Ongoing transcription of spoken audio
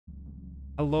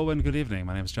Hello and good evening.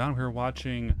 My name is John. We're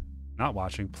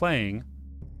playing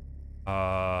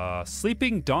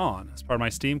Sleeping Dawn. As part of my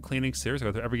Steam cleaning series, I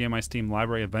go through every game in my Steam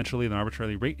library, eventually then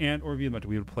arbitrarily rate and or review them to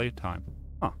we would play time.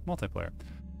 Huh, multiplayer.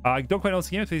 I don't quite know this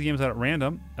game. If these games out at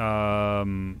random.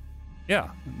 Yeah,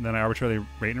 then I arbitrarily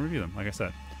rate and review them, like I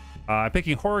said. I'm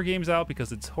picking horror games out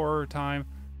because it's horror time.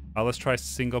 Let's try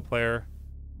single player.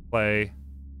 Play.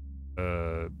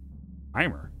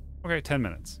 Timer. Okay, 10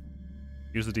 minutes.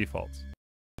 Use the defaults.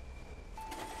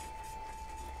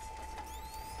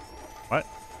 What?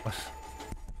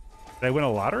 Did I win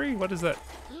a lottery? What is that?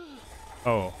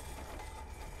 Oh.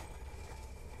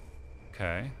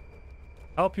 Okay.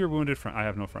 Help your wounded friend. I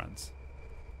have no friends.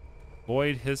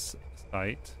 Avoid his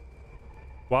sight.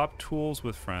 Swap tools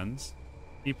with friends.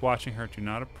 Keep watching her. Do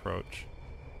not approach.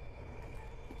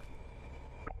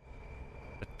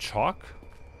 A chalk?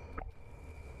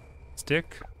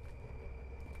 Stick?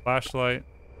 Flashlight?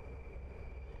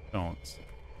 Don't.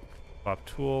 Swap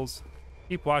tools.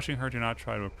 Keep watching her. Do not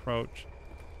try to approach.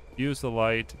 Use the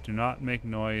light. Do not make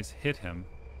noise. Hit him.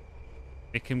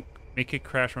 Make it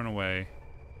crash. Run away.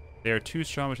 They are too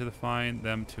strong to find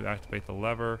them to activate the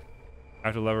lever.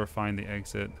 After the lever, find the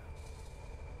exit.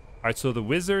 Alright, so the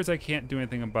wizards I can't do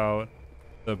anything about.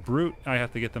 The brute, I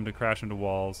have to get them to crash into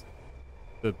walls.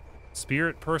 The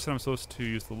spirit person, I'm supposed to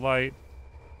use the light.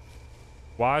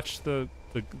 Watch the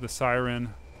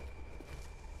siren.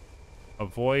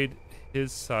 Avoid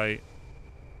his sight.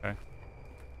 Okay.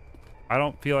 I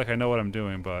don't feel like I know what I'm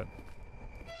doing, but...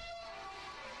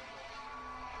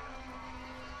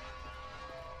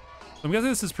 I'm guessing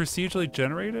this is procedurally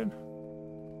generated?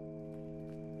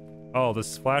 Oh,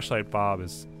 this flashlight bob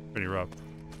is pretty rough.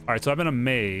 Alright, so I'm in a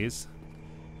maze.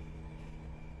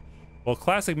 Well,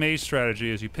 classic maze strategy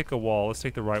is you pick a wall. Let's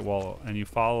take the right wall, and you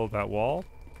follow that wall.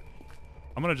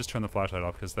 I'm gonna just turn the flashlight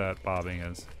off because that bobbing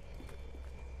is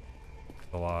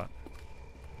a lot.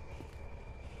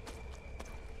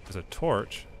 There's a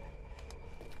torch.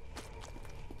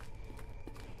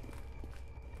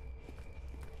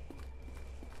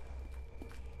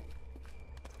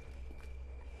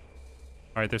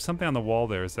 Alright, there's something on the wall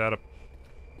there. Is that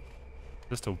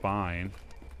just a vine?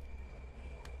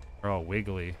 They're all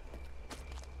wiggly.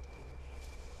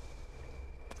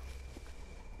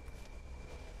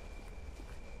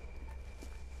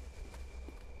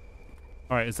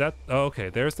 Alright, is that... Oh, okay.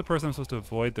 There's the person I'm supposed to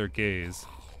avoid their gaze.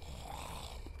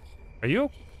 Are you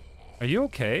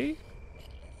okay?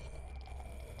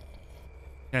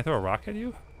 Can I throw a rock at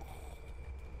you?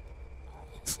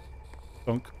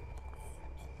 Dunk.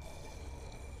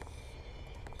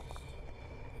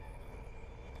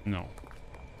 No.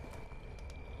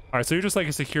 Alright, so you're just like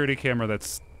a security camera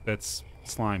that's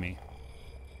slimy.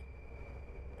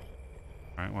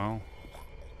 Alright, well.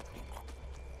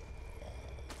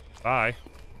 Bye.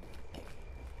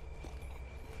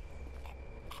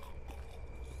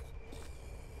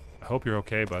 I hope you're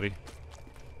okay, buddy.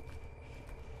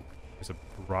 There's a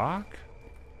rock?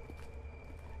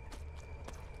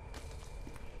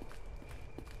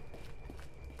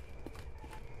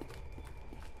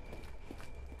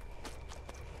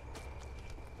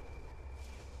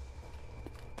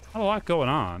 Not a lot going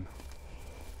on.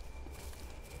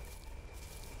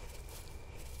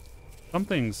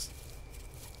 Something's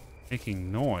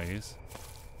making noise.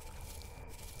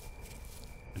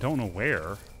 I don't know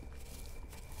where.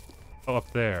 Oh,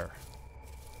 up there.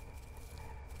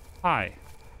 Hi.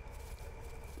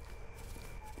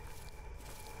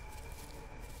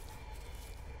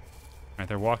 Alright,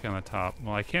 they're walking on the top.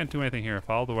 Well, I can't do anything here.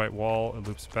 Follow the right wall. It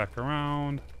loops back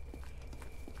around.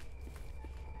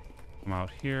 Come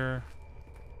out here.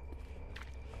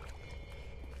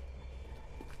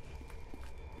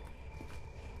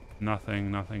 Nothing,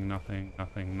 nothing, nothing,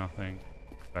 nothing, nothing.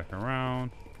 Back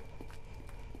around.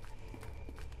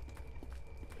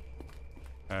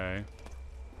 Okay.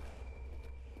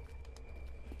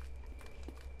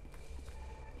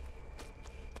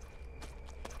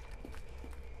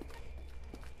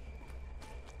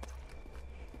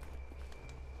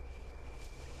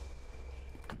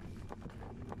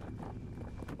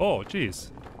 Oh,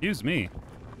 jeez. Use me.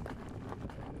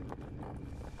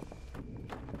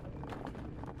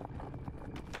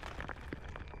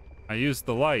 I used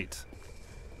the light.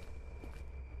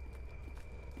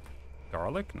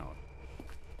 Garlic? No.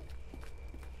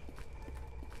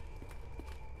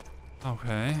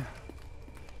 Okay.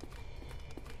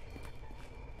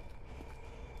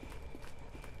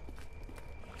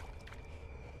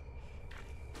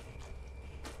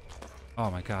 Oh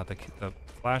my god, the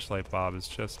flashlight bob is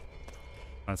just...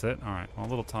 That's it? Alright, well, a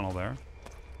little tunnel there.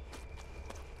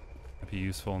 Might be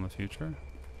useful in the future.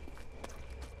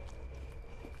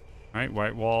 Alright,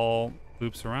 white wall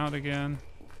loops around again.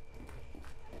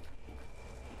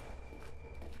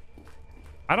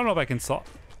 I don't know if I can solve...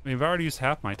 I mean, I've already used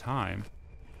half my time.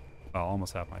 Well,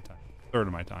 almost half my time. Third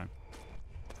of my time.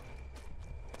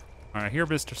 Alright, here,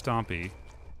 Mr. Stompy.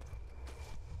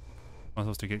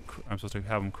 I'm supposed to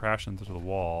have him crash into the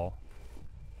wall.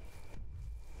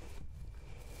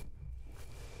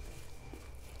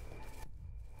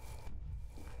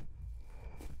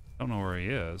 Don't know where he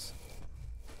is.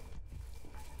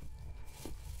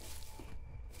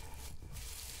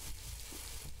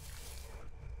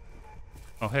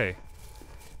 Oh, hey.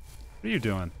 What are you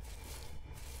doing?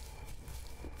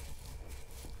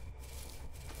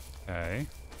 Okay.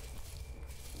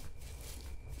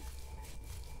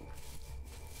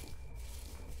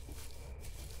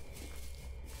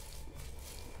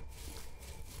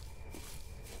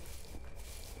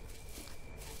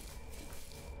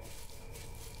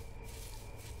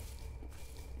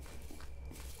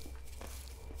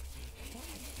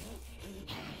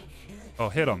 Oh,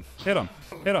 hit him. Hit him.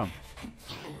 Hit him.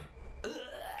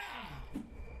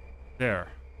 There.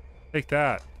 Take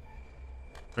that,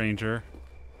 stranger.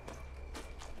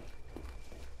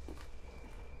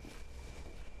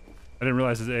 I didn't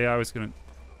realize his AI was gonna...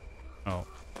 Oh.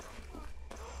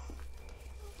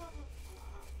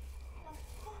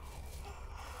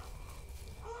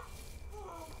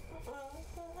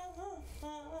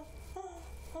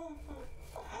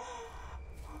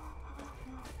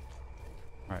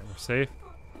 Alright, we're safe.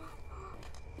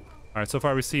 Alright, so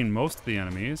far we've seen most of the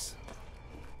enemies.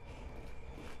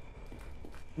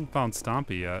 Haven't found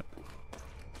Stompy yet.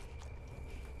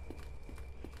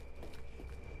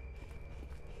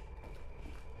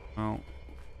 Well,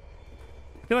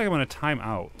 I feel like I'm gonna time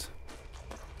out.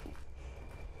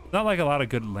 Not like a lot of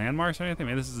good landmarks or anything.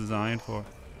 Maybe this is designed for...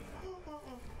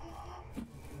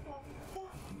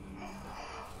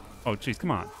 Oh, jeez,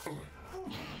 come on.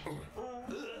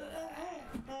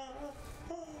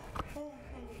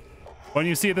 When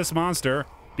you see this monster,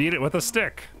 beat it with a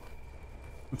stick.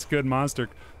 It's good monster.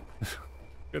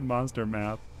 Good monster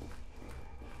math.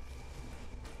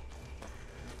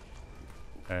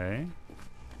 Okay.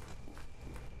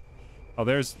 Oh,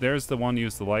 there's the one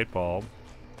use the light bulb.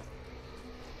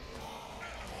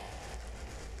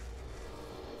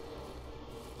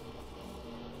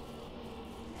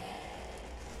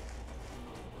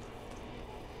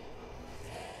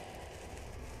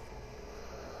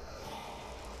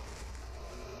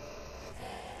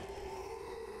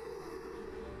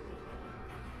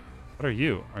 What are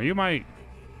you? Are you my...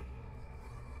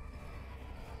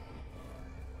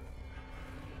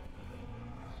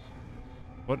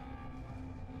 What?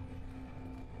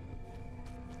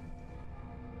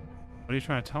 What are you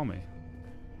trying to tell me?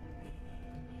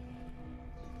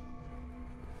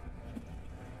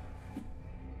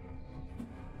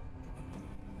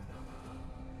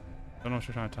 I don't know what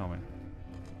you're trying to tell me.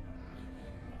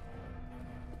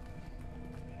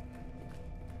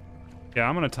 Yeah,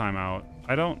 I'm gonna time out.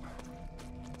 I don't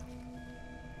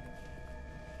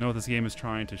know what this game is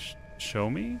trying to show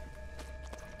me.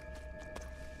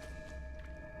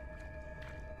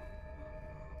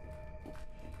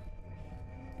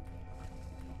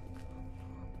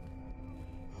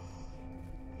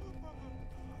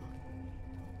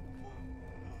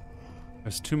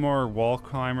 There's two more wall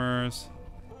climbers.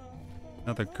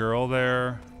 Another girl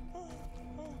there.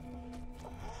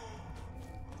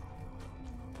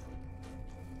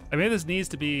 I mean, this needs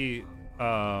to be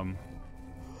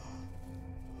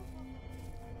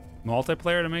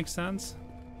multiplayer to make sense.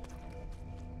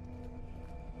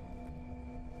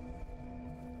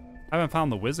 I haven't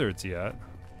found the wizards yet.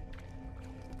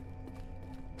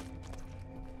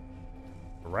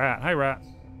 Rat. Hi, rat.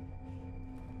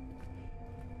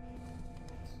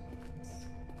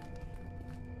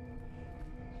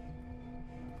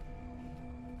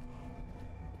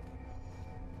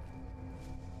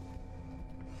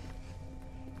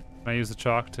 Can I use the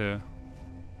chalk to...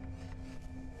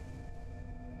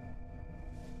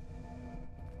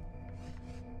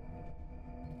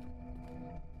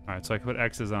 Alright, so I can put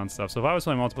X's on stuff. So if I was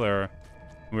playing multiplayer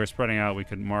and we were spreading out, we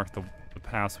could mark the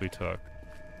paths we took.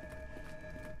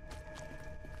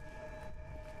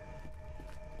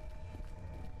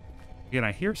 Again,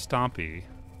 I hear Stompy.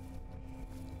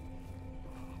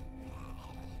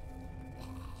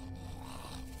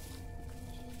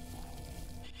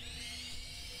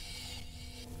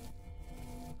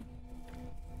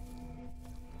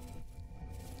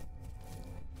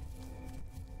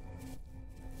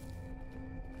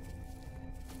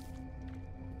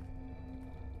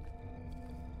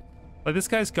 Like, this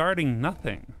guy's guarding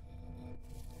nothing.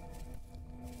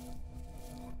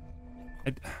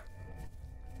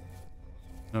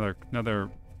 Another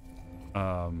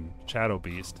shadow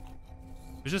beast.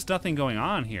 There's just nothing going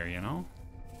on here, you know?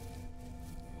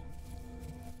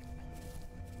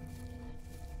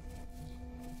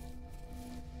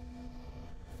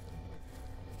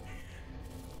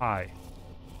 Hi.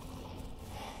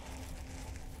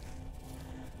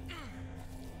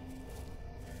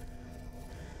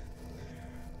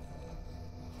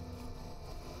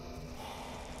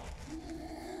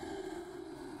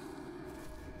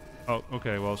 Oh,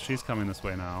 okay, well, she's coming this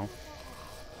way now.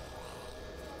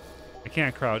 I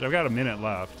can't crouch. I've got a minute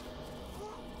left.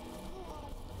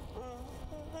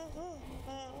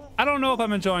 I don't know if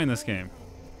I'm enjoying this game.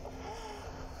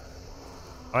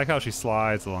 I like how she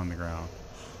slides along the ground.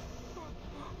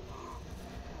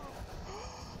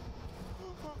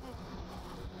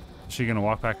 Is she gonna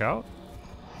walk back out?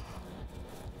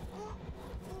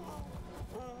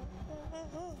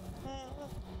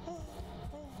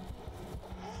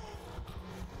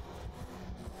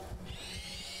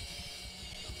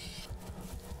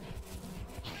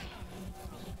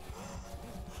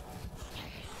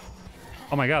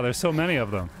 Oh my god, there's so many of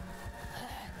them.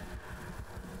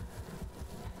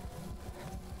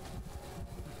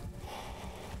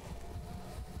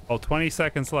 Oh, 20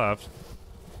 seconds left.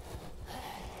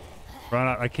 Run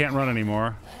out. I can't run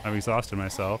anymore. I've exhausted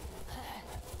myself.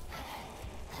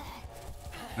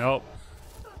 Nope.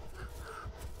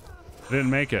 I didn't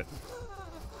make it.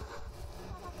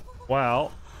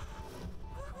 Well.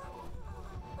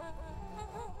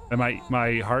 And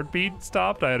my heartbeat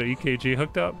stopped. I had an EKG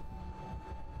hooked up.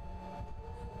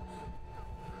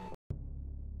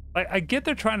 I get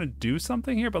they're trying to do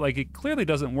something here, but like it clearly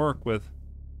doesn't work with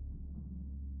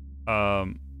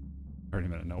 30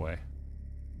 minute, no way.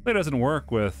 It doesn't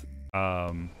work with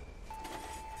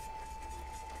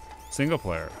single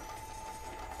player.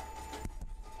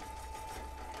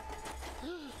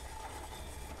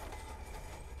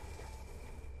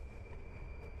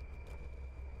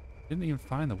 Didn't even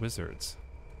find the wizards.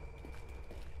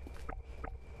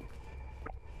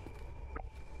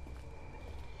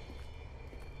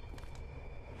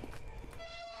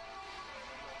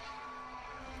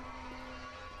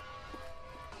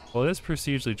 Well, it is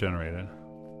procedurally generated.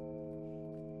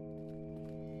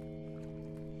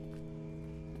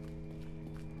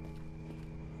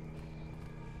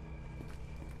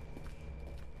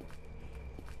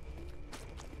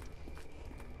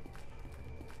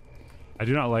 I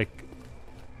do not like...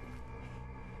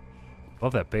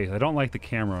 Love that base. I don't like the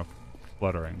camera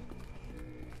fluttering.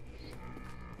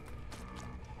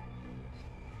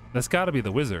 That's got to be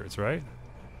the wizards, right?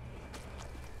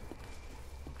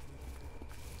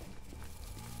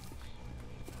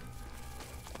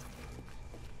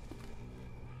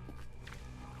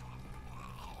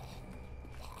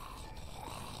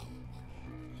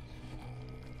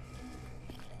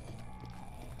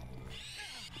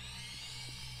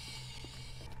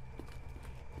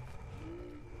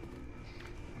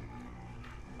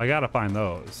 I gotta find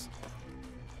those.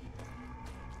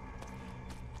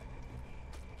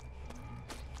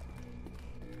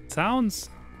 Sounds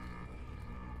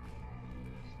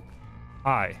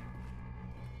high.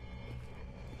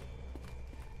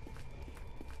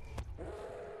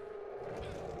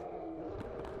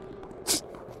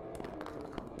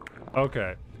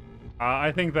 Okay.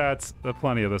 I think that's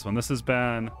plenty of this one. This has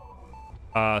been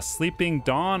Sleeping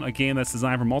Dawn, a game that's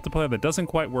designed for multiplayer that doesn't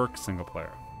quite work single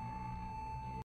player.